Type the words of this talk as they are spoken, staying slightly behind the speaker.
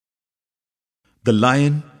The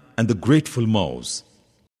Lion and the Grateful Mouse.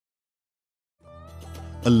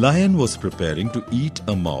 A lion was preparing to eat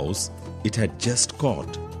a mouse it had just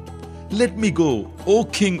caught. "Let me go, O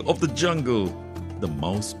king of the jungle," the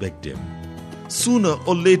mouse begged him. "Sooner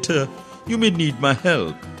or later, you may need my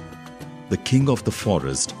help." The king of the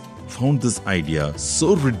forest found this idea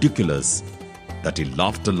so ridiculous that he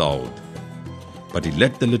laughed aloud. But he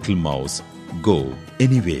let the little mouse go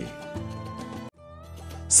anyway.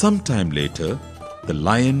 Sometime later, the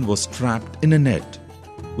lion was trapped in a net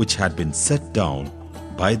which had been set down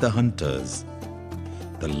by the hunters.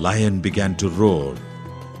 The lion began to roar.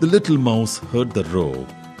 The little mouse heard the roar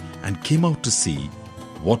and came out to see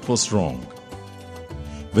what was wrong.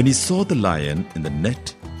 When he saw the lion in the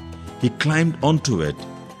net, he climbed onto it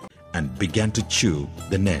and began to chew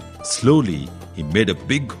the net. Slowly, he made a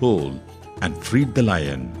big hole and freed the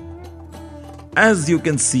lion. "As you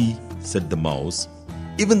can see," said the mouse,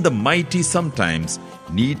 "even the mighty sometimes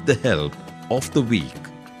need the help of the weak."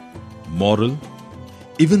 Moral: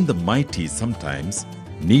 even the mighty sometimes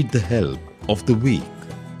need the help of the weak.